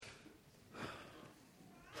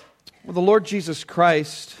Well, the Lord Jesus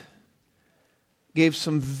Christ gave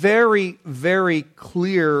some very, very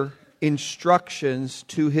clear instructions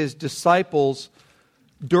to his disciples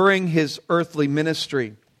during his earthly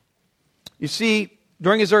ministry. You see,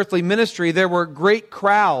 during his earthly ministry, there were great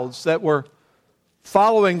crowds that were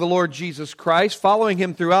following the Lord Jesus Christ, following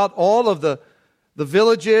him throughout all of the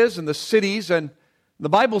villages and the cities. And the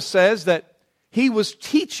Bible says that he was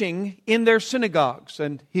teaching in their synagogues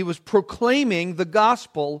and he was proclaiming the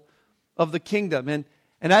gospel of the kingdom. And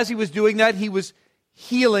as he was doing that, he was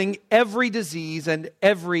healing every disease and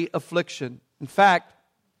every affliction. In fact,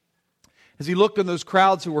 as he looked on those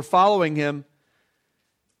crowds who were following him,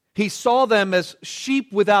 he saw them as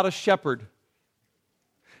sheep without a shepherd.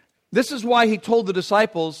 This is why he told the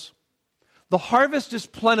disciples, "The harvest is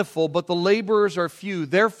plentiful, but the laborers are few.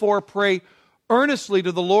 Therefore pray earnestly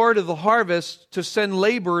to the Lord of the harvest to send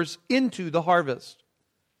laborers into the harvest."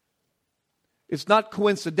 It's not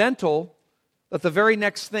coincidental that the very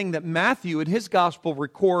next thing that Matthew in his gospel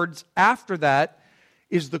records after that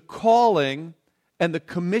is the calling and the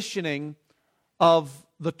commissioning of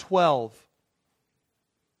the 12.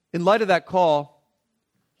 In light of that call,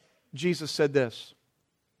 Jesus said this: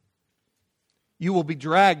 "You will be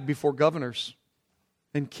dragged before governors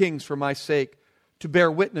and kings for my sake, to bear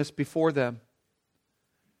witness before them."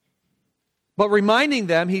 But reminding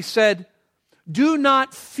them, he said, "Do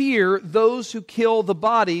not fear those who kill the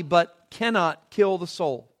body, but cannot kill the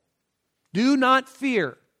soul." Do not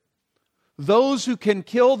fear those who can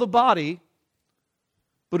kill the body,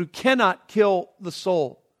 but who cannot kill the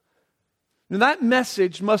soul. Now that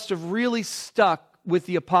message must have really stuck with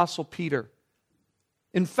the Apostle Peter.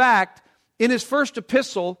 In fact, in his first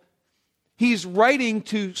epistle, he's writing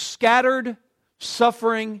to scattered,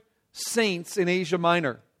 suffering saints in Asia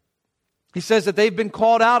Minor. He says that they've been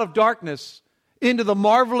called out of darkness into the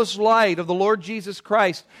marvelous light of the Lord Jesus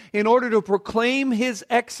Christ in order to proclaim his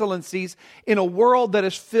excellencies in a world that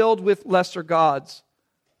is filled with lesser gods.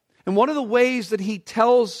 And one of the ways that he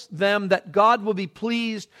tells them that God will be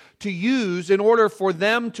pleased to use in order for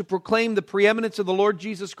them to proclaim the preeminence of the Lord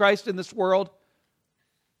Jesus Christ in this world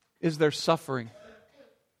is their suffering.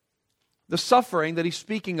 The suffering that he's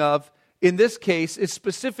speaking of in this case is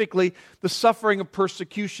specifically the suffering of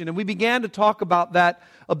persecution. And we began to talk about that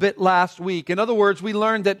a bit last week. In other words, we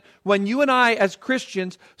learned that when you and I as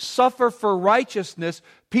Christians suffer for righteousness,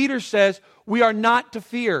 Peter says we are not to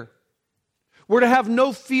fear. We're to have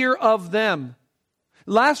no fear of them.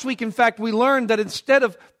 Last week, in fact, we learned that instead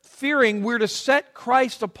of fearing, we're to set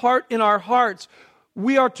Christ apart in our hearts.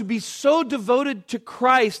 We are to be so devoted to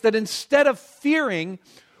Christ that instead of fearing,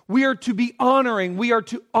 we are to be honoring. We are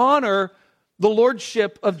to honor the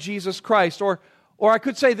lordship of Jesus Christ. Or I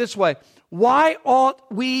could say this way: why ought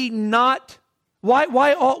we not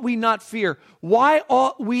fear? Why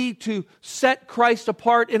ought we to set Christ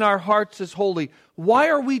apart in our hearts as holy? Why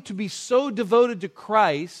are we to be so devoted to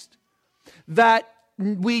Christ that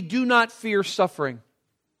we do not fear suffering?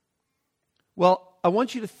 Well, I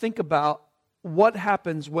want you to think about what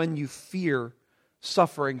happens when you fear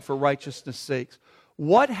suffering for righteousness' sake.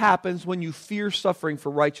 What happens when you fear suffering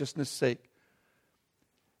for righteousness' sake?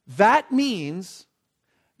 That means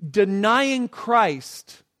denying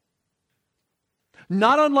Christ.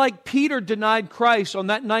 Not unlike Peter denied Christ on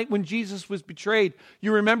that night when Jesus was betrayed.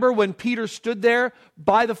 You remember when Peter stood there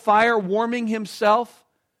by the fire warming himself?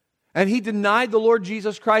 And he denied the Lord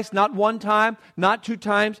Jesus Christ not one time, not two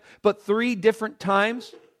times, but 3 different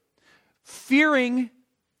times. Fearing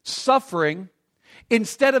suffering,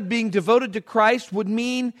 instead of being devoted to Christ, would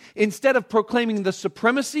mean, instead of proclaiming the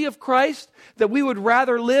supremacy of Christ, that we would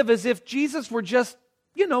rather live as if Jesus were just,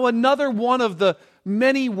 another one of the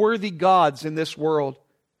many worthy gods in this world.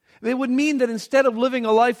 It would mean that instead of living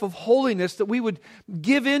a life of holiness, that we would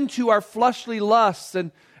give in to our fleshly lusts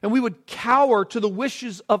and we would cower to the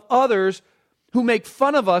wishes of others who make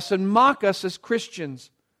fun of us and mock us as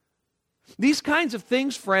Christians. These kinds of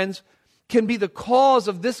things, friends, can be the cause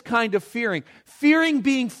of this kind of fearing. Fearing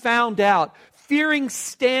being found out, fearing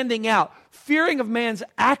standing out, fearing of man's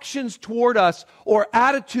actions toward us or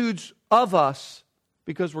attitudes of us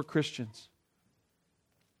because we're Christians.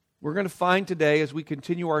 We're going to find today, as we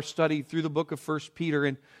continue our study through the book of 1 Peter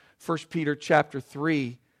in 1 Peter chapter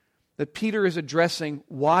 3, that Peter is addressing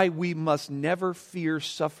why we must never fear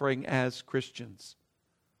suffering as Christians.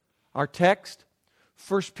 Our text,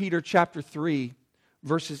 1 Peter chapter 3,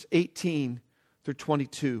 verses 18 through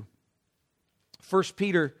 22. 1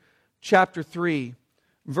 Peter chapter 3,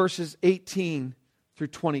 verses 18 through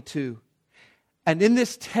 22. And in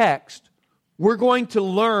this text, we're going to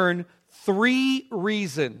learn 3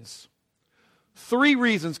 reasons. 3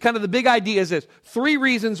 reasons, kind of the big idea is this. 3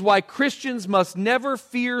 reasons why Christians must never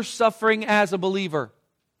fear suffering as a believer.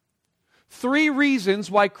 3 reasons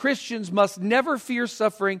why Christians must never fear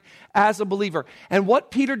suffering as a believer. And what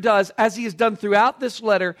Peter does, as he has done throughout this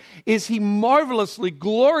letter, is he marvelously,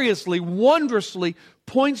 gloriously, wondrously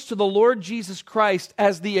points to the Lord Jesus Christ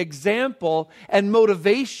as the example and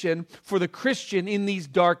motivation for the Christian in these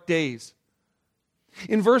dark days.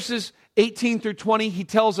 In verses 18 through 20, he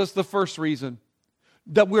tells us the first reason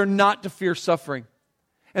that we're not to fear suffering.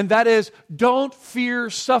 And that is, don't fear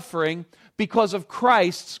suffering because of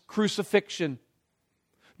Christ's crucifixion.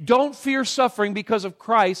 Don't fear suffering because of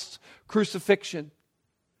Christ's crucifixion.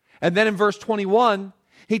 And then in verse 21,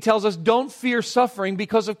 he tells us, don't fear suffering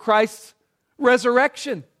because of Christ's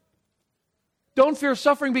resurrection. Don't fear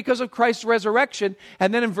suffering because of Christ's resurrection.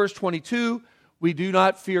 And then in verse 22, we do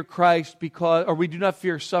not fear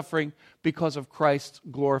suffering because of Christ's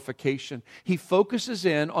glorification. He focuses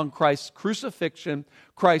in on Christ's crucifixion,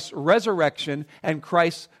 Christ's resurrection, and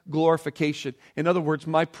Christ's glorification. In other words,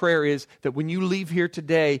 my prayer is that when you leave here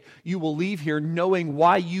today, you will leave here knowing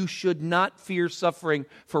why you should not fear suffering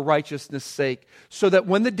for righteousness' sake. So that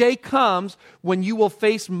when the day comes, when you will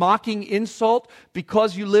face mocking insult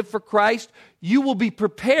because you live for Christ, you will be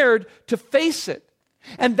prepared to face it.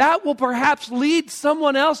 And that will perhaps lead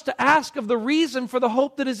someone else to ask of the reason for the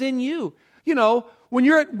hope that is in you. You know, when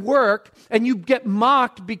you're at work and you get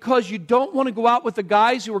mocked because you don't want to go out with the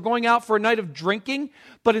guys who are going out for a night of drinking,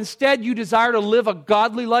 but instead you desire to live a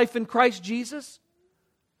godly life in Christ Jesus.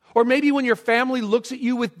 Or maybe when your family looks at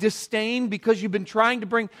you with disdain because you've been trying to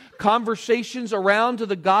bring conversations around to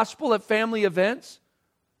the gospel at family events.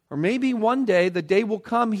 Or maybe one day the day will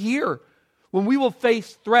come here when we will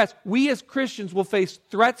face threats. We as Christians will face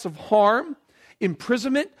threats of harm,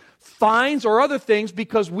 imprisonment, fines, or other things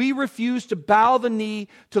because we refuse to bow the knee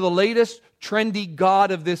to the latest trendy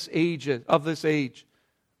god of this age.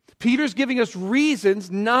 Peter's giving us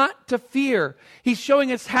reasons not to fear. He's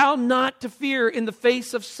showing us how not to fear in the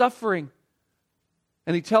face of suffering.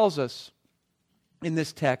 And he tells us in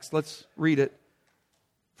this text, let's read it.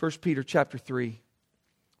 1 Peter chapter 3,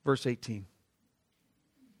 verse 18.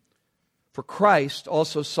 For Christ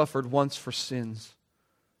also suffered once for sins,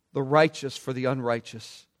 the righteous for the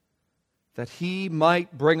unrighteous, that he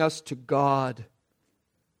might bring us to God,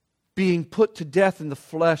 being put to death in the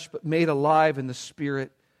flesh, but made alive in the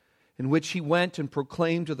Spirit, in which he went and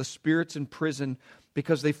proclaimed to the spirits in prison,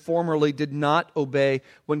 because they formerly did not obey,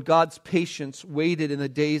 when God's patience waited in the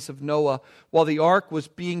days of Noah, while the ark was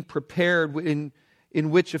being prepared, in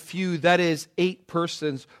which a few, that is, 8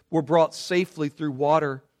 persons, were brought safely through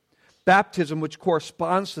water. Baptism, which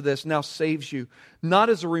corresponds to this, now saves you, not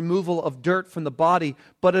as a removal of dirt from the body,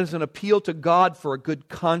 but as an appeal to God for a good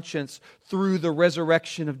conscience through the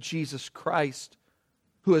resurrection of Jesus Christ,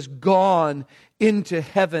 who has gone into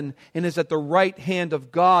heaven and is at the right hand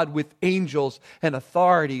of God with angels and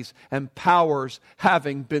authorities and powers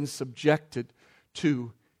having been subjected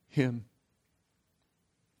to him.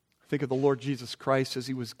 Think of the Lord Jesus Christ as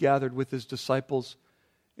he was gathered with his disciples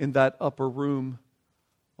in that upper room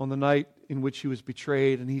on the night in which he was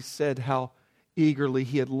betrayed, and he said how eagerly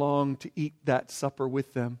he had longed to eat that supper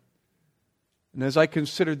with them. And as I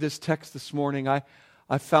considered this text this morning, I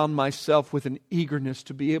found myself with an eagerness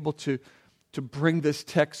to be able to bring this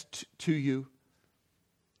text to you.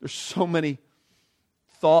 There's so many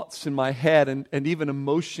thoughts in my head and even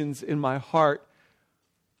emotions in my heart.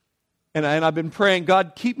 And I've been praying,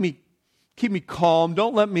 God, keep me calm.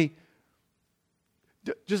 Don't let me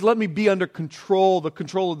Just let me be under control, the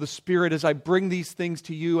control of the Spirit as I bring these things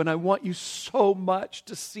to you. And I want you so much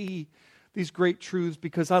to see these great truths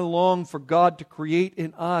because I long for God to create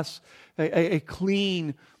in us a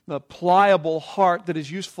clean, pliable heart that is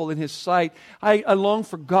useful in His sight. I long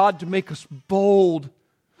for God to make us bold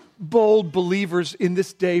believers in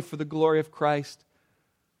this day for the glory of Christ.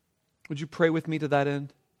 Would you pray with me to that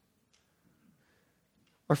end?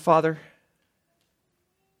 Our Father,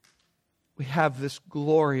 we have this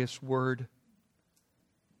glorious word,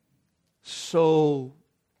 so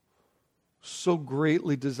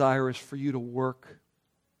greatly desirous for you to work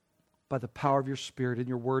by the power of your Spirit in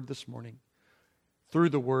your word this morning, through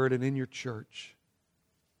the word and in your church.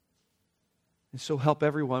 And so help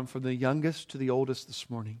everyone from the youngest to the oldest this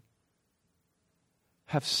morning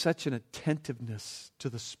have such an attentiveness to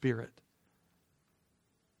the Spirit,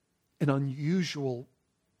 an unusual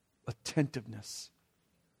attentiveness.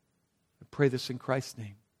 I pray this in Christ's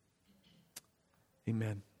name.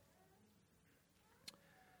 Amen.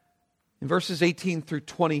 In verses 18 through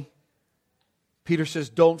 20, Peter says,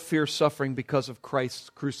 don't fear suffering because of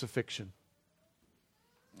Christ's crucifixion.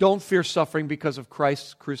 Don't fear suffering because of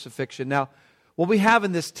Christ's crucifixion. Now, what we have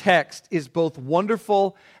in this text is both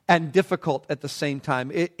wonderful and difficult at the same time.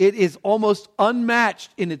 It is almost unmatched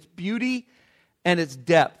in its beauty and its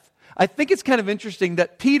depth. I think it's kind of interesting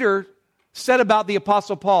that Peter said about the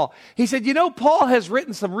Apostle Paul. He said, Paul has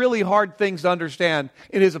written some really hard things to understand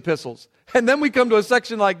in his epistles. And then we come to a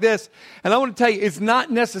section like this, and I want to tell you, it's not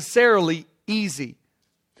necessarily easy.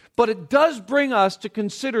 But it does bring us to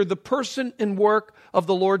consider the person and work of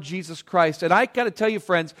the Lord Jesus Christ. And I got to tell you,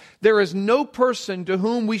 friends, there is no person to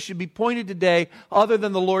whom we should be pointed today other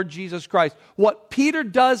than the Lord Jesus Christ. What Peter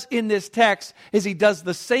does in this text is he does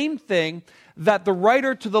the same thing that the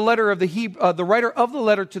writer of the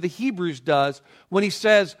letter to the Hebrews does when he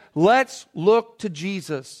says, let's look to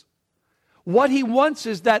Jesus. What he wants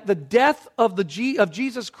is that the death of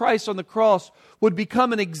Jesus Christ on the cross would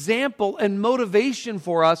become an example and motivation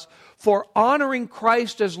for us for honoring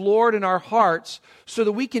Christ as Lord in our hearts so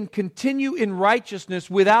that we can continue in righteousness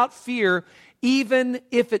without fear, even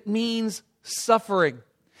if it means suffering.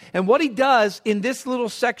 And what he does in this little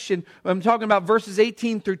section, I'm talking about verses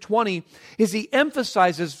 18 through 20, is he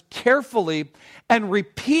emphasizes carefully and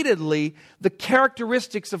repeatedly the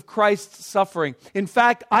characteristics of Christ's suffering. In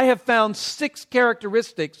fact, I have found 6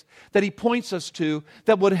 characteristics that he points us to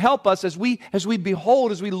that would help us as we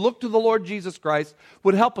look to the Lord Jesus Christ,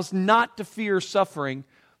 would help us not to fear suffering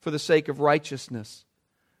for the sake of righteousness.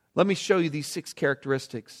 Let me show you these 6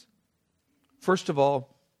 characteristics. First of all,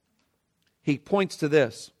 he points to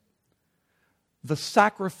this: the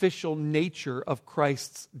sacrificial nature of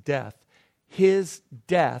Christ's death. His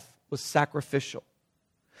death was sacrificial.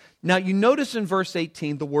 Now you notice in verse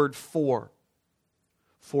 18 the word for.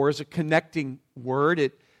 For is a connecting word.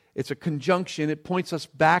 It's a conjunction. It points us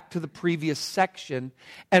back to the previous section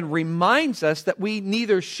and reminds us that we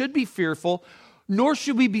neither should be fearful nor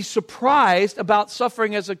should we be surprised about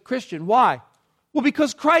suffering as a Christian. Why? Well,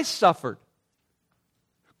 because Christ suffered.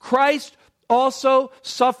 Christ also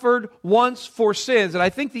suffered once for sins. And I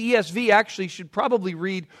think the ESV actually should probably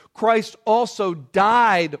read, Christ also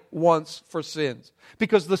died once for sins.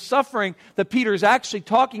 Because the suffering that Peter is actually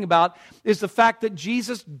talking about is the fact that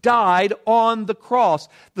Jesus died on the cross.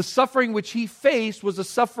 The suffering which he faced was the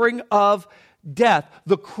suffering of death,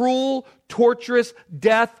 the cruel, torturous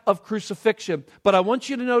death of crucifixion. But I want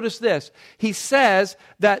you to notice this. He says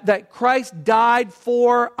that Christ died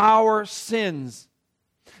for our sins.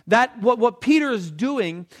 That what Peter is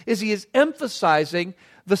doing is he is emphasizing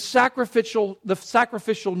the sacrificial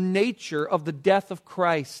nature of the death of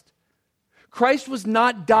Christ. Christ was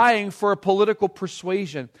not dying for a political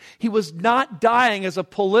persuasion. He was not dying as a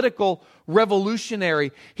political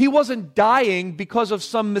revolutionary. He wasn't dying because of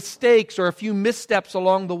some mistakes or a few missteps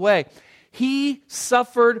along the way. He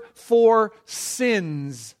suffered for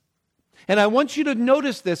sins. And I want you to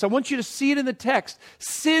notice this. I want you to see it in the text.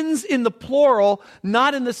 Sins in the plural,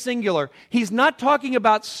 not in the singular. He's not talking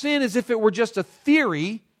about sin as if it were just a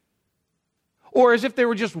theory or as if there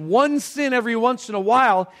were just one sin every once in a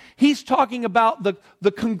while. He's talking about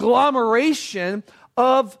the conglomeration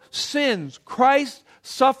of sins. Christ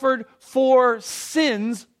suffered for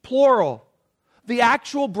sins, plural. The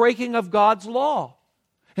actual breaking of God's law.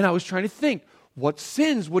 And I was trying to think, what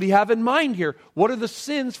sins would he have in mind here? What are the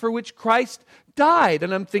sins for which Christ died?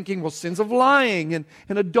 And I'm thinking, well, sins of lying and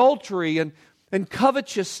adultery and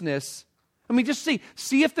covetousness. I mean, just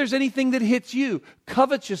see if there's anything that hits you.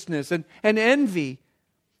 Covetousness and envy,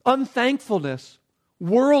 unthankfulness,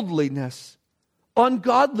 worldliness,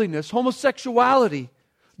 ungodliness, homosexuality,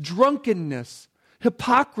 drunkenness,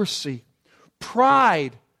 hypocrisy,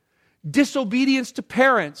 pride, disobedience to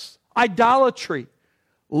parents, idolatry,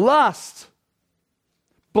 lust,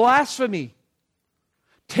 blasphemy,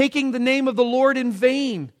 taking the name of the Lord in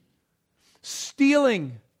vain,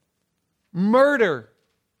 stealing, murder,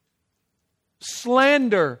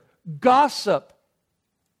 slander, gossip,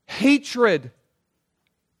 hatred,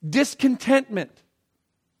 discontentment,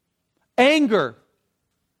 anger,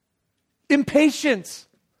 impatience,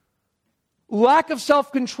 lack of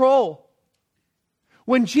self-control.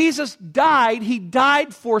 When Jesus died, he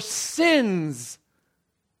died for sins.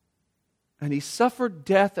 And he suffered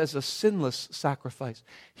death as a sinless sacrifice.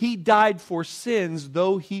 He died for sins,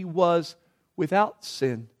 though he was without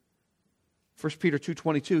sin. 1 Peter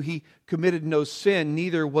 2:22, he committed no sin,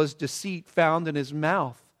 neither was deceit found in his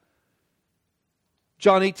mouth.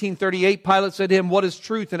 John 18:38, Pilate said to him, "What is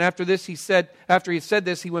truth?" And after he said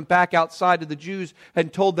this, he went back outside to the Jews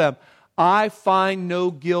and told them, "I find no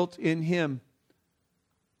guilt in him."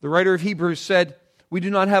 The writer of Hebrews said, "We do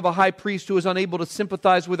not have a high priest who is unable to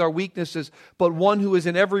sympathize with our weaknesses, but one who is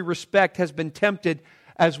in every respect has been tempted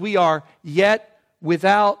as we are, yet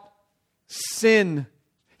without sin.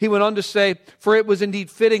 He went on to say, for it was indeed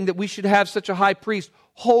fitting that we should have such a high priest,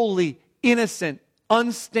 holy, innocent,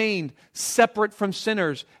 unstained, separate from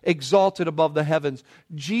sinners, exalted above the heavens.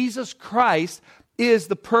 Jesus Christ is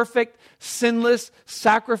the perfect, sinless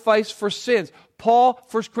sacrifice for sins. Paul,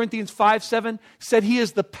 1 Corinthians 5:7, said he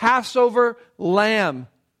is the Passover lamb.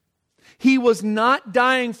 He was not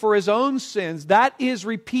dying for his own sins. That is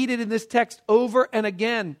repeated in this text over and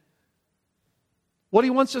again. What he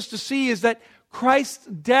wants us to see is that Christ's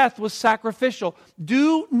death was sacrificial.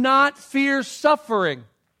 Do not fear suffering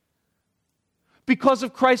because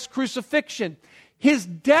of Christ's crucifixion. His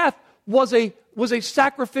death was a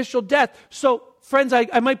sacrificial death. So, friends,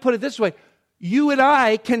 I might put it this way. You and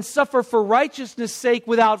I can suffer for righteousness' sake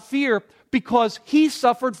without fear because he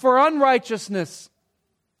suffered for unrighteousness.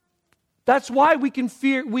 That's why we can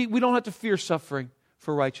fear. We don't have to fear suffering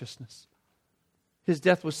for righteousness. His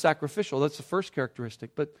death was sacrificial. That's the first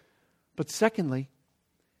characteristic. But secondly,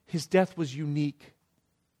 his death was unique.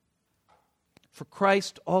 For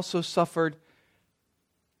Christ also suffered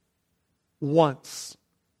once.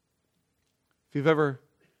 If you've ever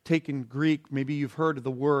taken Greek, maybe you've heard of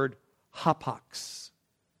the word hapax,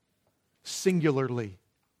 singularly.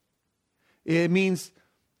 It means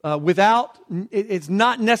it's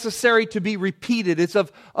not necessary to be repeated. It's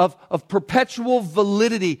of perpetual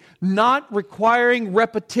validity, not requiring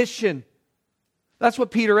repetition. That's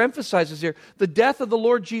what Peter emphasizes here. The death of the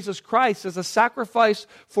Lord Jesus Christ as a sacrifice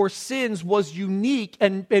for sins was unique,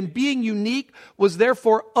 and being unique was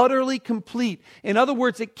therefore utterly complete. In other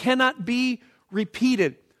words, it cannot be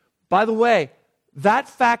repeated. By the way, that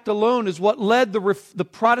fact alone is what led the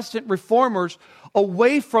Protestant reformers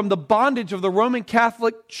away from the bondage of the Roman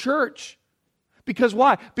Catholic Church. Because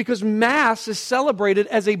why? Because Mass is celebrated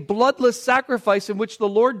as a bloodless sacrifice in which the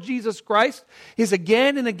Lord Jesus Christ is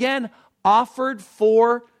again and again offered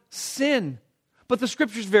for sin. But the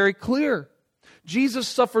Scripture is very clear. Jesus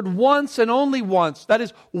suffered once and only once. That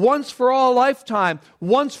is, once for all lifetime,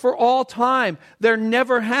 once for all time. There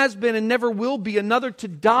never has been and never will be another to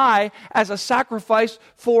die as a sacrifice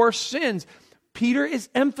for sins. Peter is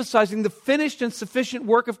emphasizing the finished and sufficient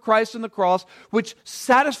work of Christ on the cross, which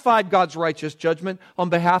satisfied God's righteous judgment on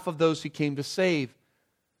behalf of those he came to save.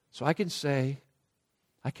 So I can say,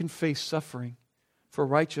 I can face suffering for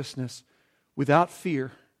righteousness without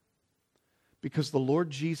fear, because the Lord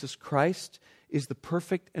Jesus Christ is the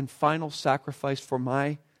perfect and final sacrifice for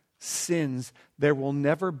my sins. There will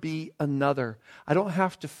never be another. I don't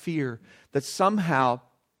have to fear that somehow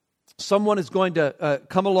someone is going to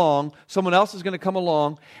come along, someone else is going to come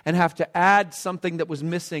along and have to add something that was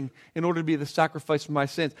missing in order to be the sacrifice for my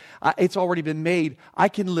sins. It's already been made. I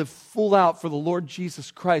can live full out for the Lord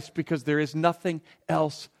Jesus Christ because there is nothing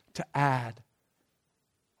else to add.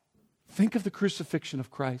 Think of the crucifixion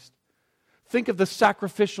of Christ. Think of the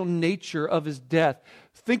sacrificial nature of his death.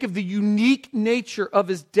 Think of the unique nature of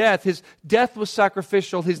his death. His death was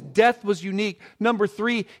sacrificial. His death was unique. Number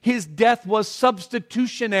 3, his death was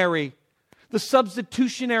substitutionary. The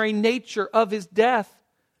substitutionary nature of his death.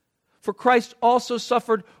 For Christ also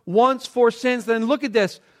suffered once for sins. Then look at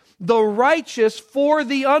this. The righteous for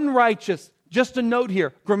the unrighteous. Just a note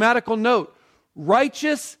here, grammatical note.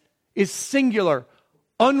 Righteous is singular.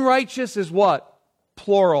 Unrighteous is what?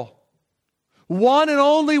 Plural. One and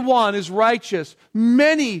only one is righteous.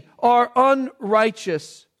 Many are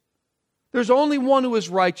unrighteous. There's only one who is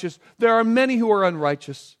righteous. There are many who are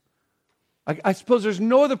unrighteous. I suppose there's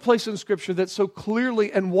no other place in Scripture that so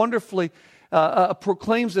clearly and wonderfully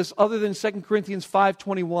proclaims this other than 2 Corinthians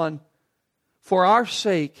 5:21. For our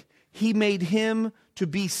sake, he made him to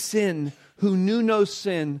be sin who knew no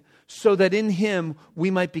sin, so that in him we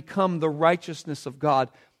might become the righteousness of God.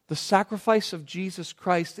 The sacrifice of Jesus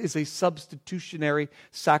Christ is a substitutionary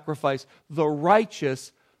sacrifice. The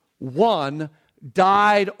righteous one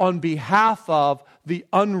died on behalf of the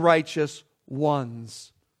unrighteous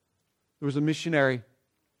ones. There was a missionary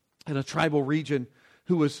in a tribal region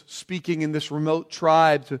who was speaking in this remote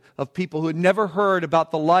tribe of people who had never heard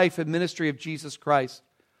about the life and ministry of Jesus Christ.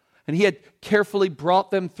 And he had carefully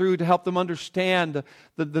brought them through to help them understand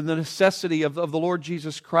the necessity of the Lord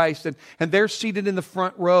Jesus Christ. And they're seated in the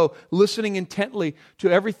front row, listening intently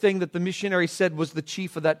to everything that the missionary said was the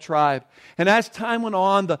chief of that tribe. And as time went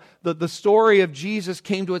on, the story of Jesus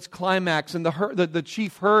came to its climax. And the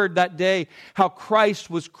chief heard that day how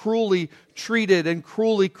Christ was cruelly treated and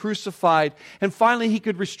cruelly crucified. And finally, he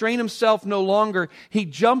could restrain himself no longer. He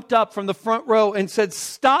jumped up from the front row and said,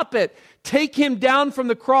 "Stop it! Take him down from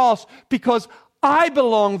the cross, because I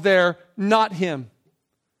belong there, not him."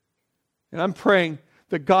 And I'm praying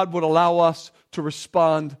that God would allow us to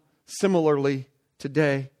respond similarly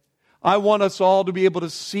today. I want us all to be able to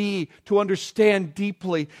see, to understand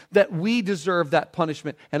deeply that we deserve that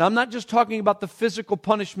punishment. And I'm not just talking about the physical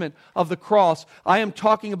punishment of the cross. I am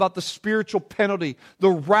talking about the spiritual penalty, the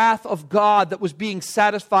wrath of God that was being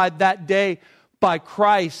satisfied that day by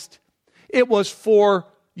Christ. It was for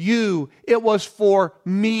you. It was for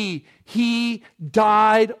me. He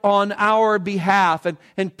died on our behalf.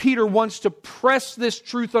 And Peter wants to press this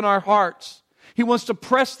truth on our hearts. He wants to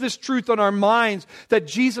press this truth on our minds that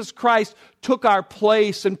Jesus Christ took our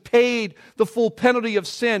place and paid the full penalty of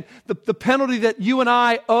sin, the penalty that you and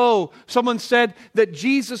I owe. Someone said that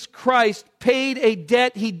Jesus Christ paid a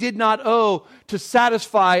debt He did not owe to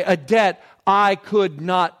satisfy a debt I could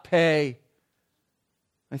not pay.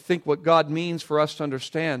 I think what God means for us to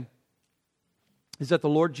understand is that the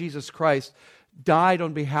Lord Jesus Christ died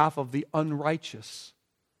on behalf of the unrighteous.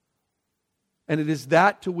 And it is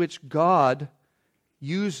that to which God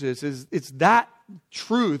uses, it's that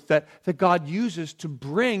truth that God uses to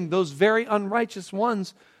bring those very unrighteous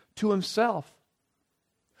ones to Himself.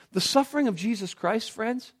 The suffering of Jesus Christ,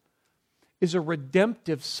 friends, is a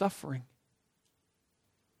redemptive suffering.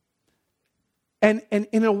 And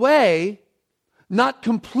in a way, not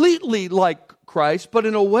completely like Christ, but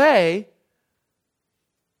in a way,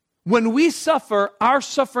 when we suffer, our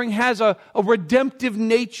suffering has a redemptive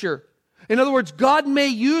nature. In other words, God may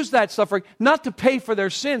use that suffering not to pay for their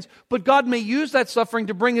sins, but God may use that suffering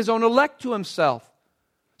to bring His own elect to Himself.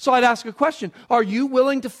 So I'd ask a question. Are you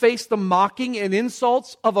willing to face the mocking and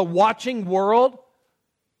insults of a watching world?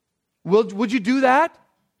 Would you do that?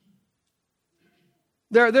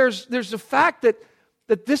 There's a fact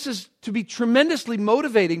that this is to be tremendously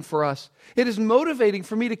motivating for us. It is motivating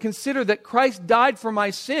for me to consider that Christ died for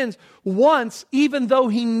my sins once, even though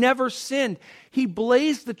He never sinned. He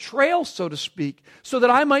blazed the trail, so to speak, so that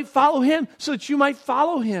I might follow Him, so that you might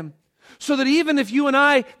follow Him. So that even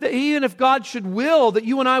if God should will that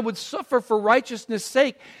you and I would suffer for righteousness'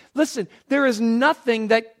 sake, listen, there is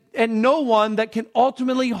nothing and no one that can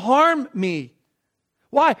ultimately harm me.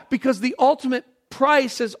 Why? Because the ultimate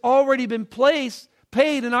price has already been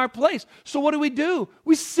paid in our place. So what do?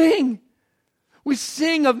 We sing. We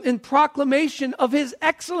sing in proclamation of His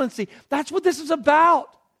excellency. That's what this is about.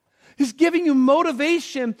 He's giving you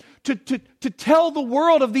motivation to tell the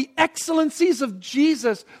world of the excellencies of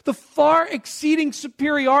Jesus, the far exceeding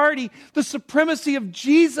superiority, the supremacy of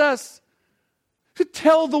Jesus. To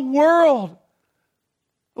tell the world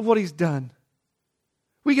of what He's done.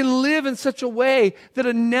 We can live in such a way that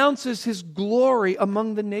announces His glory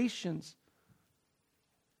among the nations.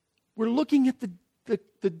 We're looking at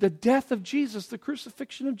the death of Jesus, the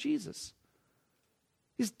crucifixion of Jesus.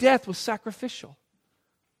 His death was sacrificial.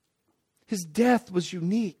 His death was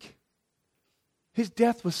unique. His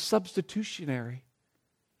death was substitutionary.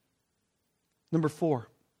 Number 4,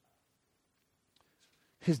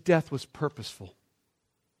 His death was purposeful.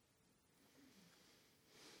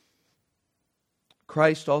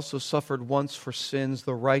 Christ also suffered once for sins,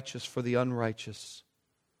 the righteous for the unrighteous,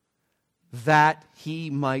 that He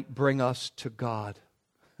might bring us to God.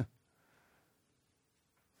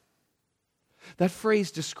 That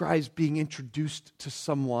phrase describes being introduced to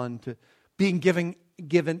someone, to being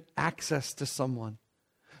given access to someone.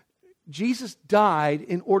 Jesus died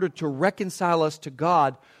in order to reconcile us to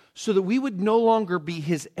God so that we would no longer be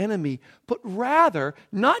His enemy, but rather,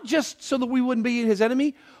 not just so that we wouldn't be His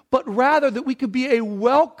enemy, but rather that we could be a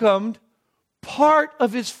welcomed part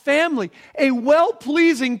of His family, a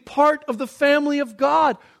well-pleasing part of the family of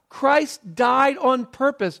God. Christ died on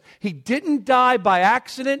purpose. He didn't die by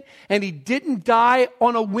accident, and He didn't die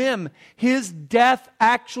on a whim. His death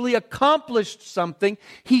actually accomplished something.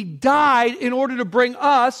 He died in order to bring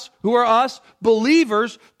us, who are us,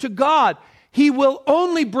 believers, to God. He will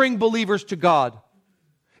only bring believers to God.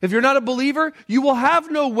 If you're not a believer, you will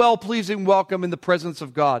have no well-pleasing welcome in the presence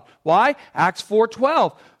of God. Why? Acts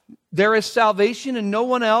 4:12. There is salvation in no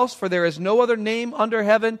one else, for there is no other name under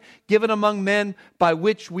heaven given among men by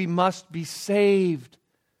which we must be saved.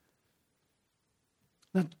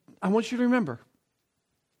 Now, I want you to remember,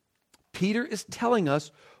 Peter is telling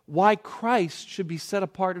us why Christ should be set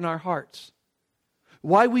apart in our hearts.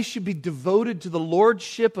 Why we should be devoted to the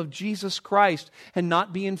lordship of Jesus Christ and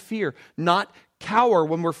not be in fear, not cower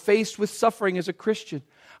when we're faced with suffering as a Christian.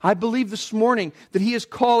 I believe this morning that He is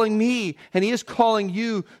calling me and He is calling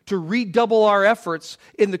you to redouble our efforts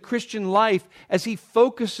in the Christian life as He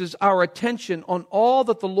focuses our attention on all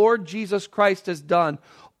that the Lord Jesus Christ has done,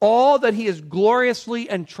 all that He has gloriously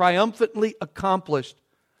and triumphantly accomplished.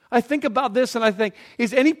 I think about this and I think,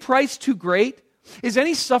 is any price too great? Is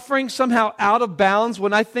any suffering somehow out of bounds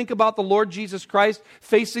when I think about the Lord Jesus Christ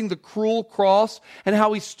facing the cruel cross and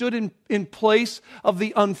how He stood in place of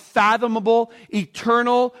the unfathomable,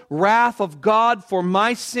 eternal wrath of God for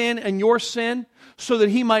my sin and your sin, so that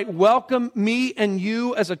He might welcome me and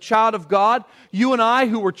you as a child of God, you and I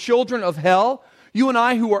who were children of hell, you and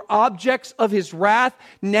I who were objects of His wrath,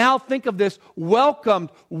 now think of this, welcomed,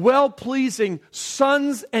 well-pleasing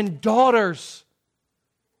sons and daughters.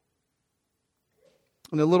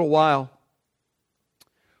 In a little while,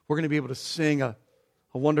 we're going to be able to sing a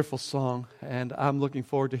wonderful song, and I'm looking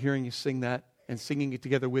forward to hearing you sing that and singing it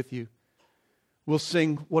together with you. We'll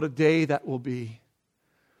sing, "What a day that will be,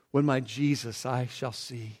 when my Jesus I shall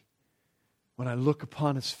see, when I look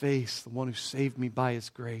upon His face, the one who saved me by His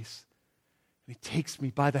grace. And He takes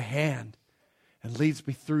me by the hand and leads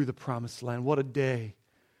me through the promised land." What a day,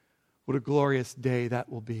 what a glorious day that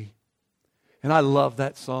will be. And I love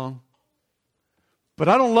that song. But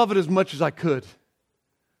I don't love it as much as I could.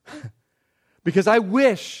 Because I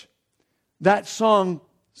wish that song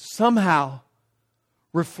somehow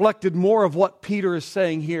reflected more of what Peter is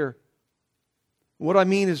saying here. What I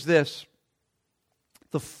mean is this: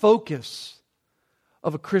 the focus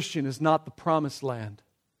of a Christian is not the promised land.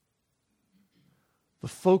 The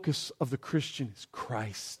focus of the Christian is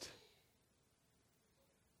Christ.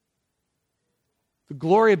 The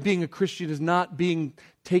glory of being a Christian is not being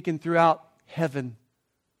taken throughout heaven.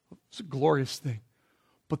 It's a glorious thing.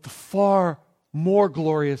 But the far more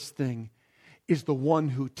glorious thing is the one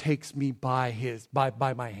who takes me by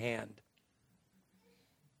my hand.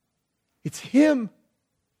 It's Him.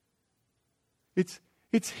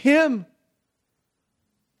 It's Him.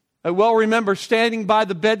 I well remember standing by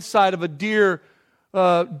the bedside of a dear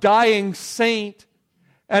dying saint,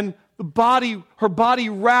 and her body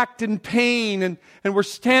racked in pain, and we're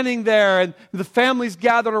standing there, and the family's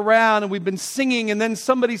gathered around, and we've been singing, and then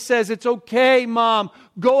somebody says, "It's okay, Mom,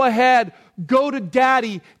 go ahead, go to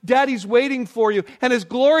Daddy, Daddy's waiting for you." And as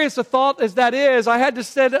glorious a thought as that is, I had to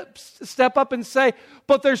step up and say,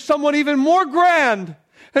 but there's someone even more grand,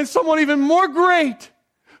 and someone even more great,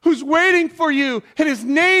 who's waiting for you, and His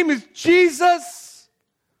name is Jesus.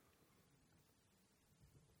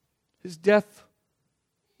 His death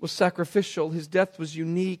was sacrificial. His death was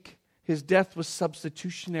unique. His death was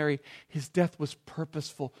substitutionary. His death was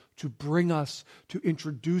purposeful to bring us, to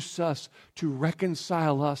introduce us, to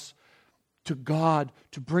reconcile us to God,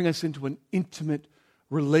 to bring us into an intimate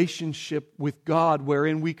relationship with God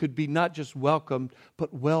wherein we could be not just welcomed,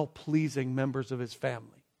 but well-pleasing members of His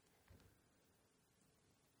family.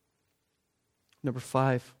 Number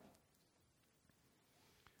 5,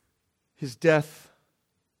 His death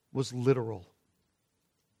was literal.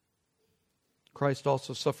 Christ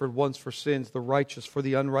also suffered once for sins, the righteous for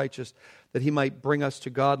the unrighteous, that He might bring us to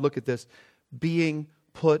God. Look at this. Being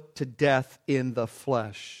put to death in the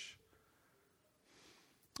flesh.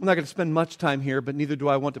 I'm not going to spend much time here, but neither do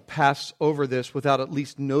I want to pass over this without at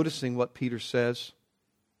least noticing what Peter says.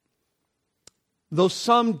 Though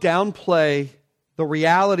some downplay the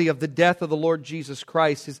reality of the death of the Lord Jesus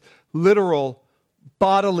Christ, His literal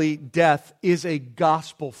bodily death is a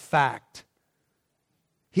gospel fact.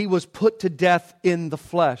 He was put to death in the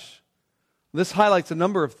flesh. This highlights a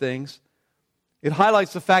number of things. It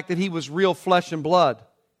highlights the fact that He was real flesh and blood.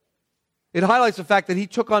 It highlights the fact that He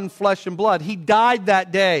took on flesh and blood. He died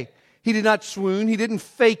that day. He did not swoon. He didn't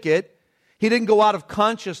fake it. He didn't go out of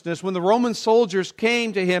consciousness. When the Roman soldiers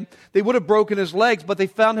came to Him, they would have broken His legs, but they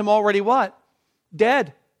found Him already what?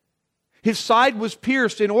 Dead. His side was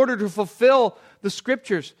pierced in order to fulfill the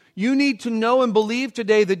Scriptures. You need to know and believe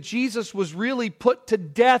today that Jesus was really put to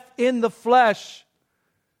death in the flesh.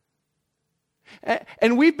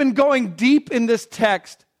 And we've been going deep in this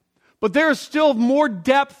text, but there is still more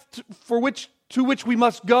depth to which we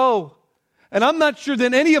must go. And I'm not sure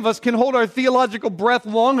that any of us can hold our theological breath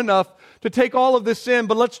long enough to take all of this in,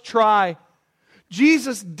 but let's try.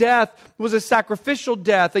 Jesus' death was a sacrificial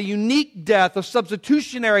death, a unique death, a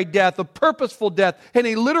substitutionary death, a purposeful death, and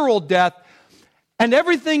a literal death. And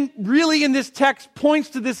everything really in this text points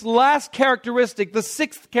to this last characteristic, the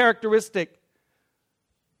sixth characteristic.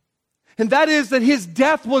 And that is that His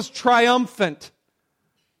death was triumphant.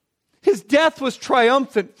 His death was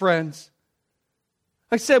triumphant, friends.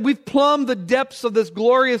 I said, we've plumbed the depths of this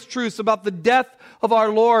glorious truth about the death of our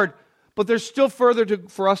Lord, but there's still further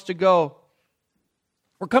for us to go.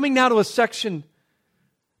 We're coming now to a section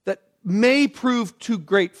that may prove too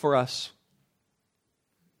great for us.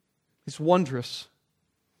 It's wondrous.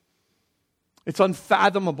 It's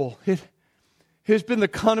unfathomable. It has been the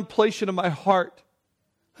contemplation of my heart.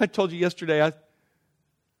 I told you yesterday, I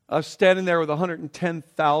was standing there with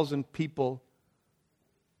 110,000 people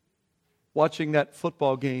watching that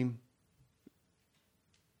football game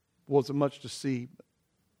wasn't much to see.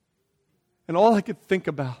 And all I could think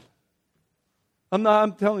about,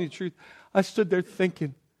 I'm telling you the truth, I stood there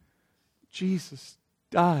thinking, Jesus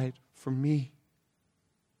died for me.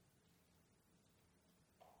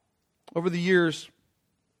 Over the years,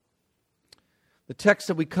 the text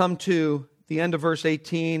that we come to, the end of verse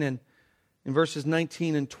 18 and in verses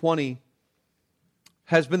 19 and 20,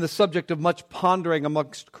 has been the subject of much pondering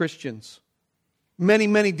amongst Christians. Many,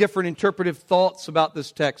 many different interpretive thoughts about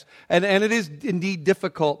this text. And it is indeed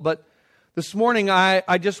difficult, but this morning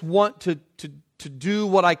I just want to do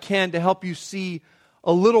what I can to help you see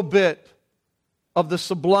a little bit of the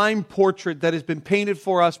sublime portrait that has been painted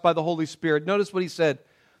for us by the Holy Spirit. Notice what he said.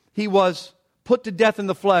 He was put to death in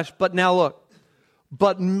the flesh, but now look,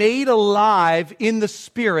 but made alive in the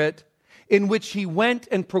Spirit, in which he went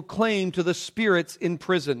and proclaimed to the spirits in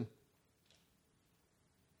prison.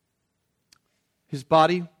 His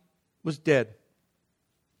body was dead,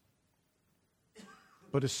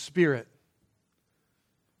 but his spirit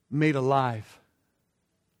made alive.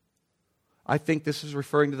 I think this is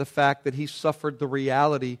referring to the fact that he suffered the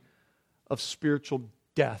reality of spiritual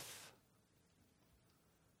death.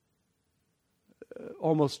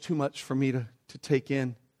 Almost too much for me to take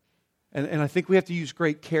in. And I think we have to use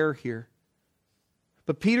great care here.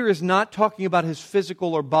 But Peter is not talking about his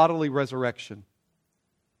physical or bodily resurrection.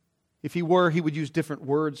 If he were, he would use different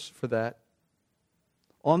words for that.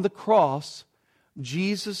 On the cross,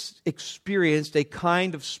 Jesus experienced a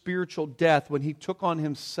kind of spiritual death when he took on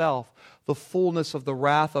himself the fullness of the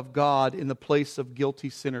wrath of God in the place of guilty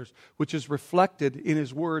sinners, which is reflected in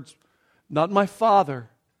his words, not my Father,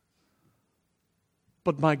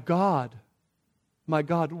 but my God,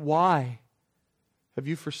 why have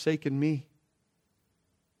you forsaken me?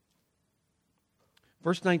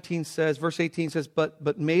 Verse 18 says,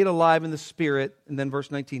 but made alive in the Spirit, and then verse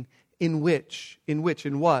 19, in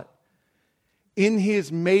what? In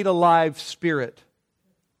his made alive Spirit.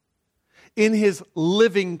 In his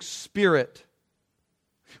living Spirit.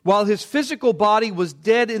 While his physical body was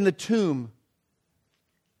dead in the tomb,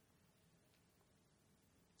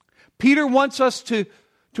 Peter wants us to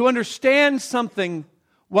understand something.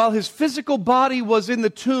 While his physical body was in the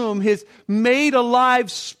tomb, his made alive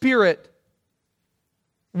Spirit.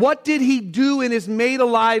 What did he do in his made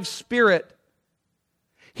alive Spirit?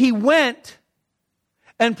 He went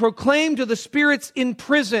and proclaimed to the spirits in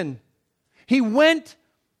prison. He went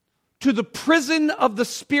to the prison of the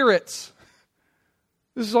spirits.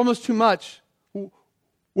 This is almost too much.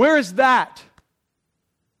 Where is that?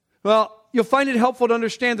 Well, you'll find it helpful to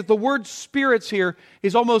understand that the word spirits here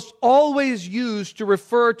is almost always used to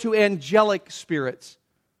refer to angelic spirits.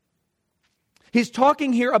 He's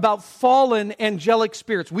talking here about fallen angelic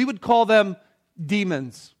spirits. We would call them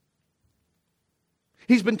demons.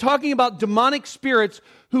 He's been talking about demonic spirits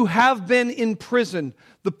who have been in prison.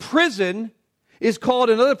 The prison is called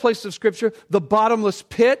in other places of Scripture the bottomless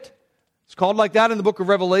pit. It's called like that in the book of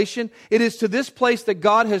Revelation. It is to this place that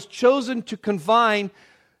God has chosen to confine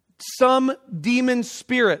some demon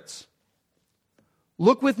spirits.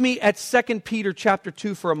 Look with me at 2 Peter chapter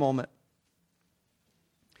 2 for a moment.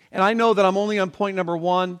 And I know that I'm only on point number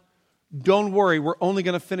 1. Don't worry, we're only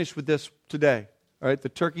going to finish with this today. All right, the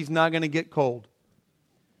turkey's not going to get cold.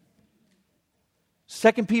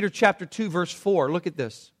 2 Peter chapter 2 verse 4. Look at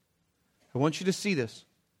this. I want you to see this.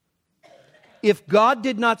 If God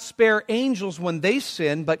did not spare angels when they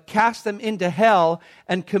sinned, but cast them into hell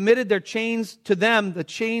and committed their chains to them, the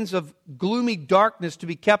chains of gloomy darkness to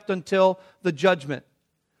be kept until the judgment.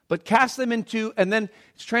 But cast them into, and then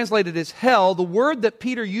it's translated as hell. The word that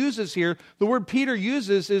Peter uses here, the word Peter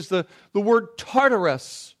uses is the word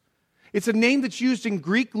Tartarus. It's a name that's used in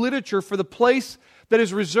Greek literature for the place that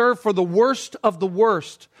is reserved for the worst of the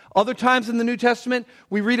worst. Other times in the New Testament,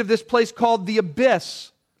 we read of this place called the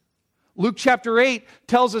abyss. Luke chapter 8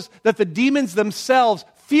 tells us that the demons themselves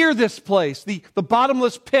fear this place, the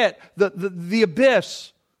bottomless pit, the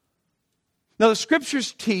abyss. Now the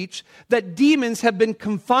Scriptures teach that demons have been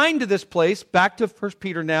confined to this place, back to 1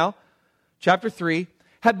 Peter now, chapter 3,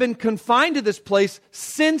 have been confined to this place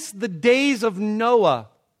since the days of Noah.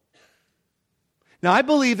 Now I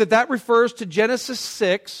believe that refers to Genesis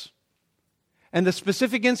 6, and the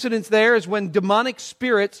specific incidents there is when demonic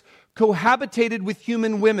spirits cohabitated with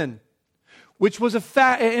human women, which was in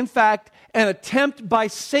fact an attempt by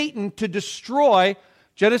Satan to destroy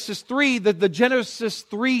Genesis 3, the Genesis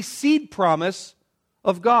 3 seed promise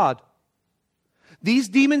of God. These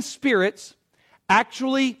demon spirits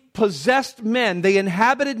actually possessed men. They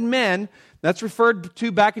inhabited men. That's referred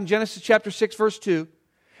to back in Genesis chapter 6, verse 2.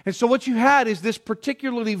 And so what you had is this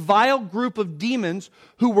particularly vile group of demons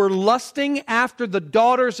who were lusting after the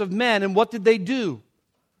daughters of men. And what did they do?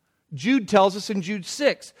 Jude tells us in Jude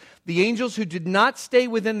 6, the angels who did not stay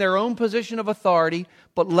within their own position of authority,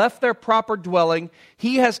 but left their proper dwelling,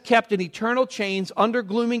 he has kept in eternal chains under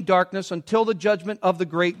glooming darkness until the judgment of the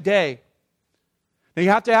great day. Now you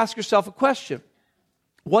have to ask yourself a question.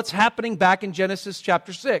 What's happening back in Genesis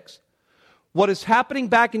chapter 6? What is happening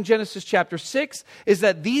back in Genesis chapter 6 is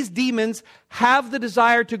that these demons have the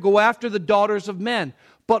desire to go after the daughters of men.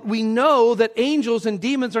 But we know that angels and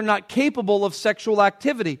demons are not capable of sexual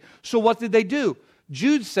activity. So what did they do?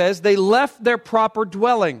 Jude says they left their proper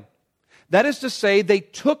dwelling. That is to say, they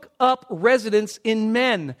took up residence in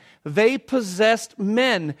men. They possessed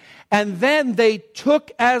men. And then they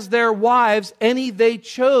took as their wives any they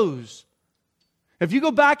chose. If you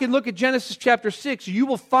go back and look at Genesis chapter 6, you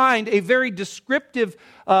will find a very descriptive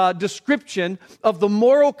description of the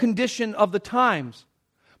moral condition of the times.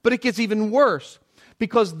 But it gets even worse,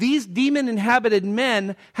 because these demon-inhabited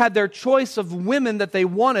men had their choice of women that they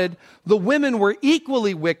wanted. The women were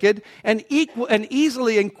equally wicked and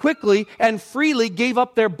easily and quickly and freely gave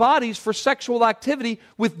up their bodies for sexual activity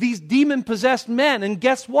with these demon-possessed men. And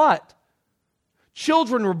guess what?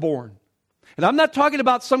 Children were born. And I'm not talking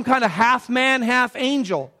about some kind of half man, half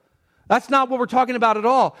angel. That's not what we're talking about at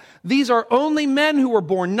all. These are only men who were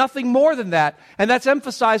born, nothing more than that. And that's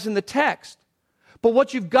emphasized in the text. But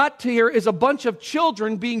what you've got to here is a bunch of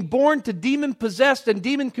children being born to demon-possessed and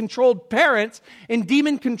demon-controlled parents in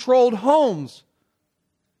demon-controlled homes.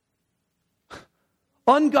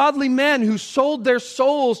 Ungodly men who sold their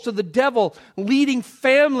souls to the devil, leading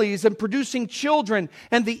families and producing children.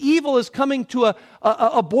 And the evil is coming to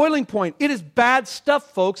a boiling point. It is bad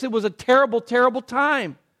stuff, folks. It was a terrible, terrible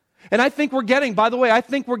time. And I think we're getting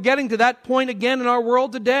to that point again in our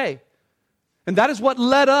world today. And that is what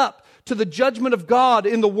led up to the judgment of God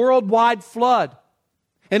in the worldwide flood.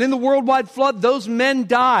 And in the worldwide flood, those men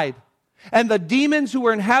died. And the demons who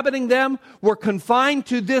were inhabiting them were confined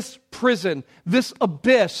to this prison, this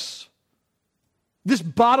abyss, this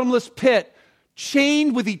bottomless pit,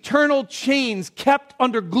 chained with eternal chains, kept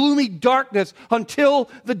under gloomy darkness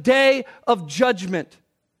until the day of judgment.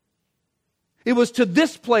 It was to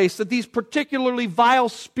this place that these particularly vile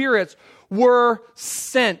spirits were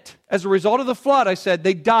sent. As a result of the flood, I said,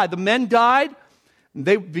 they died. The men died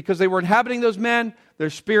because they were inhabiting those men.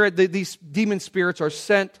 These demon spirits are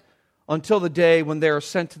sent until the day when they are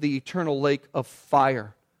sent to the eternal lake of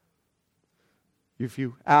fire. If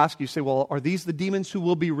you ask, you say, well, are these the demons who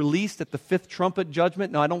will be released at the fifth trumpet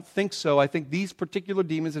judgment? No, I don't think so. I think these particular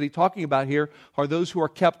demons that he's talking about here are those who are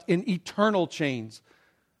kept in eternal chains.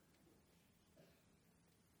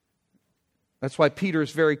 That's why Peter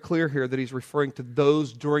is very clear here that he's referring to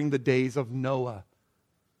those during the days of Noah.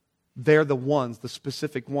 They're the ones, the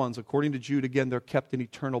specific ones. According to Jude, again, they're kept in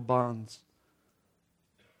eternal bonds.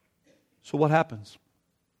 So what happens?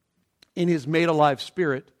 In his made-alive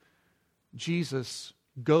spirit, Jesus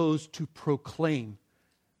goes to proclaim,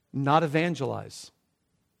 not evangelize.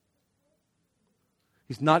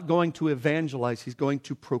 He's not going to evangelize. He's going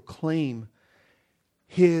to proclaim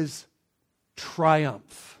his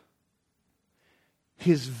triumph,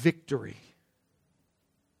 his victory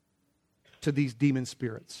to these demon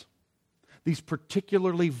spirits. These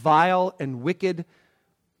particularly vile and wicked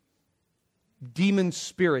demon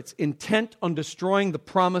spirits intent on destroying the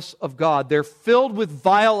promise of God. They're filled with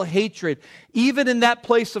vile hatred, even in that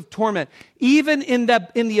place of torment, even in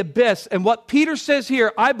the abyss. And what Peter says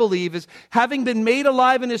here, I believe, is having been made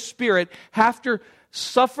alive in his spirit, after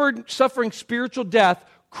suffering spiritual death,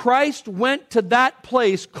 Christ went to that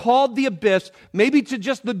place called the abyss, maybe to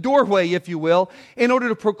just the doorway, if you will, in order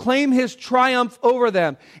to proclaim his triumph over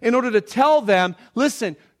them, in order to tell them,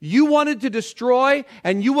 listen, you wanted to destroy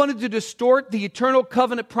and you wanted to distort the eternal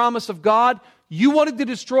covenant promise of God. You wanted to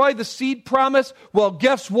destroy the seed promise. Well,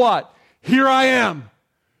 guess what? Here I am.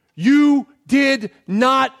 You did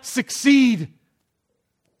not succeed.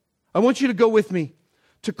 I want you to go with me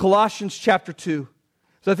to Colossians chapter 2.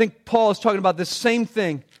 So I think Paul is talking about this same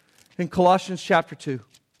thing in Colossians chapter 2. And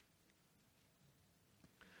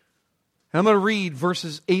I'm going to read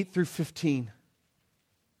verses 8 through 15.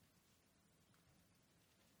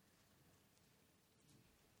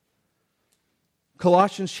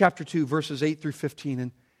 Colossians chapter 2, verses 8 through 15.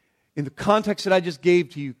 And in the context that I just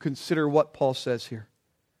gave to you, consider what Paul says here.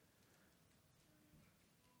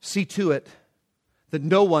 See to it that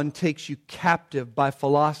no one takes you captive by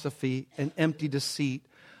philosophy and empty deceit,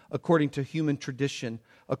 according to human tradition,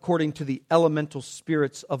 according to the elemental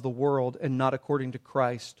spirits of the world, and not according to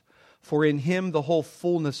Christ. For in him the whole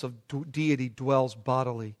fullness of deity dwells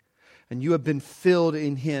bodily. And you have been filled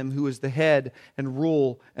in him who is the head and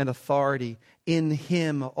rule and authority. In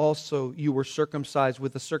him also you were circumcised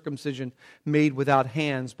with a circumcision made without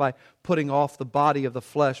hands, by putting off the body of the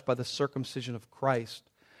flesh by the circumcision of Christ,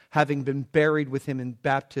 having been buried with him in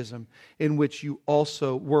baptism, in which you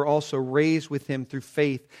also were also raised with him through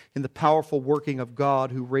faith in the powerful working of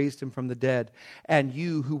God who raised him from the dead. And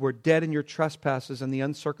you who were dead in your trespasses and the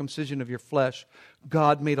uncircumcision of your flesh,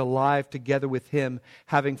 God made alive together with him,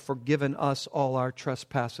 having forgiven us all our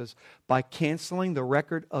trespasses, by canceling the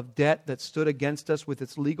record of debt that stood against us with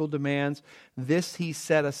its legal demands. This he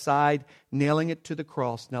set aside, nailing it to the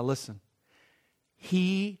cross. Now listen.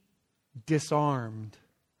 He disarmed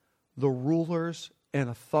the rulers and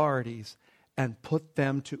authorities and put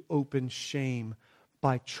them to open shame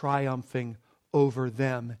by triumphing over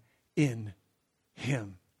them in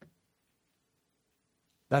him.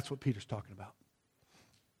 That's what Peter's talking about.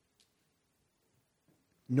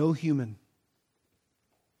 No human,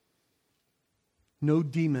 no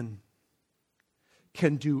demon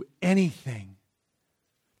can do anything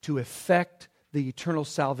to effect the eternal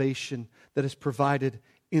salvation that is provided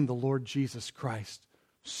in the Lord Jesus Christ.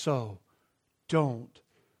 So, don't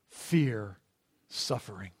fear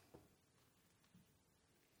suffering.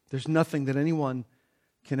 There's nothing that anyone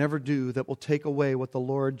can ever do that will take away what the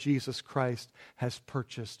Lord Jesus Christ has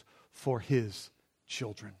purchased for his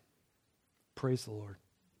children. Praise the Lord.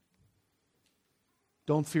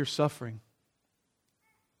 Don't fear suffering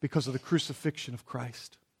because of the crucifixion of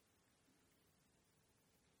Christ.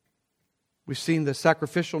 We've seen the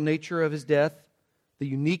sacrificial nature of his death, the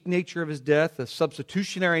unique nature of his death, the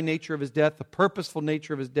substitutionary nature of his death, the purposeful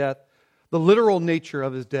nature of his death, the literal nature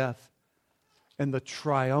of his death, and the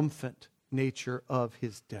triumphant nature of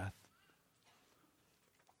his death.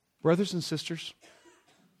 Brothers and sisters,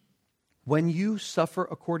 when you suffer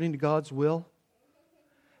according to God's will,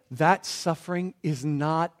 that suffering is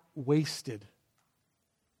not wasted.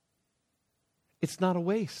 It's not a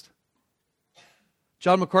waste.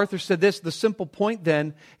 John MacArthur said this: the simple point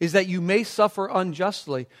then is that you may suffer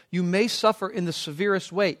unjustly. You may suffer in the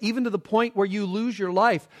severest way, even to the point where you lose your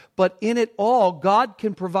life. But in it all, God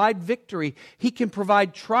can provide victory. He can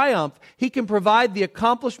provide triumph. He can provide the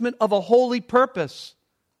accomplishment of a holy purpose.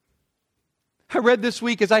 I read this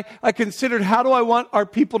week as I considered, how do I want our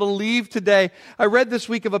people to leave today? I read this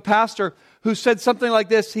week of a pastor who said something like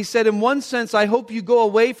this. He said, in one sense, I hope you go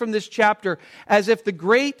away from this chapter as if the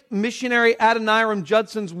great missionary Adoniram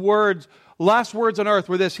Judson's last words on earth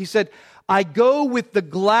were this. He said, I go with the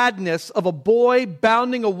gladness of a boy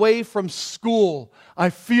bounding away from school.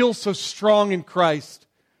 I feel so strong in Christ.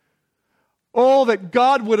 Oh, that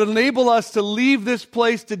God would enable us to leave this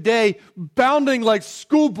place today bounding like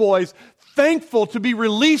schoolboys, thankful to be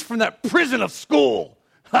released from that prison of school.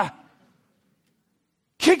 Ha!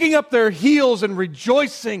 Kicking up their heels and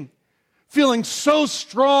rejoicing, feeling so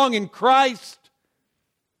strong in Christ.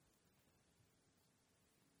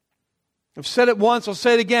 I've said it once, I'll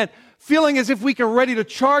say it again. Feeling as if we can ready to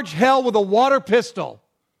charge hell with a water pistol.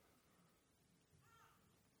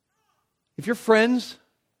 If your friends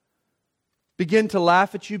begin to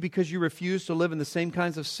laugh at you because you refuse to live in the same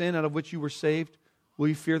kinds of sin out of which you were saved, will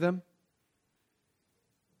you fear them?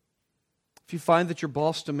 If you find that your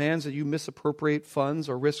boss demands that you misappropriate funds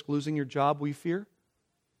or risk losing your job, will you fear?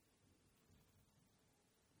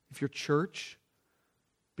 If your church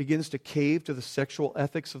begins to cave to the sexual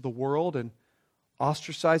ethics of the world and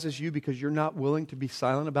ostracizes you because you're not willing to be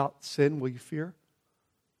silent about sin, will you fear?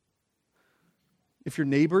 If your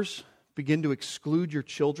neighbors begin to exclude your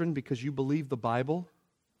children because you believe the Bible,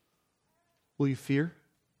 will you fear?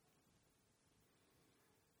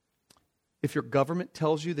 If your government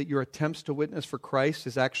tells you that your attempts to witness for Christ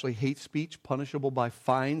is actually hate speech, punishable by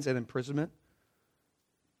fines and imprisonment,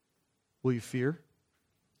 will you fear?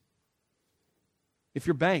 If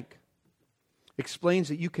your bank explains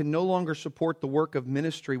that you can no longer support the work of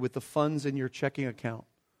ministry with the funds in your checking account,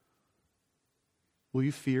 will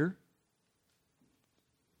you fear?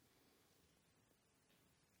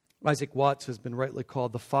 Isaac Watts has been rightly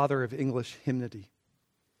called the father of English hymnody.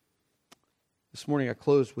 This morning I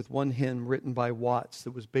closed with one hymn written by Watts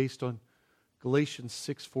that was based on Galatians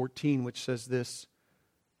 6:14, which says this: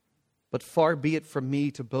 But far be it from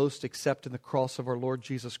me to boast except in the cross of our Lord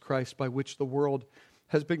Jesus Christ, by which the world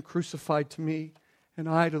has been crucified to me, and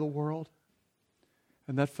I to the world.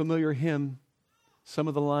 And that familiar hymn, some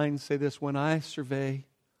of the lines say this: When I survey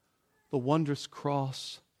the wondrous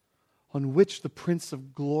cross on which the Prince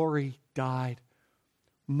of Glory died,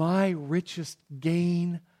 my richest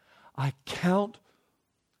gain I count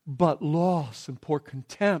but loss and pour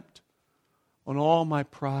contempt on all my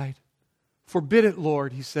pride. Forbid it,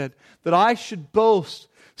 Lord, he said, that I should boast,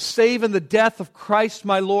 save in the death of Christ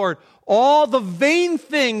my Lord. All the vain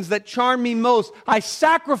things that charm me most, I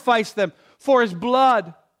sacrifice them for his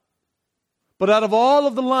blood. But out of all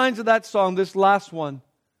of the lines of that song, this last one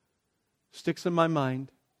sticks in my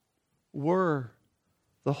mind. Were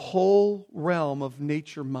the whole realm of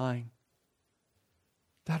nature mine,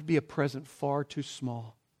 that'd be a present far too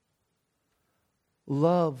small.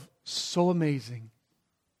 Love so amazing.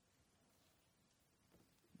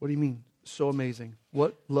 What do you mean, so amazing?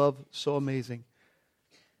 What love so amazing?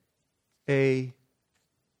 A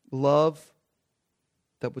love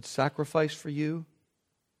that would sacrifice for you,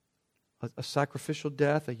 a sacrificial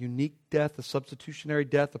death, a unique death, a substitutionary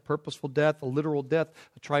death, a purposeful death, a literal death,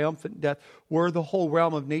 a triumphant death. Were the whole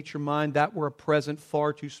realm of nature mine, that were a present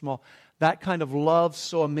far too small. That kind of love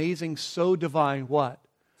so amazing, so divine, what?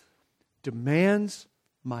 Demands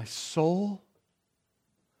my soul,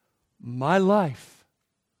 my life,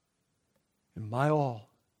 and my all.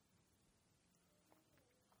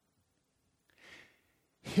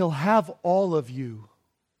 He'll have all of you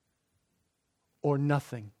or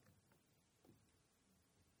nothing.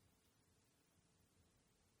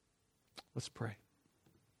 Let's pray.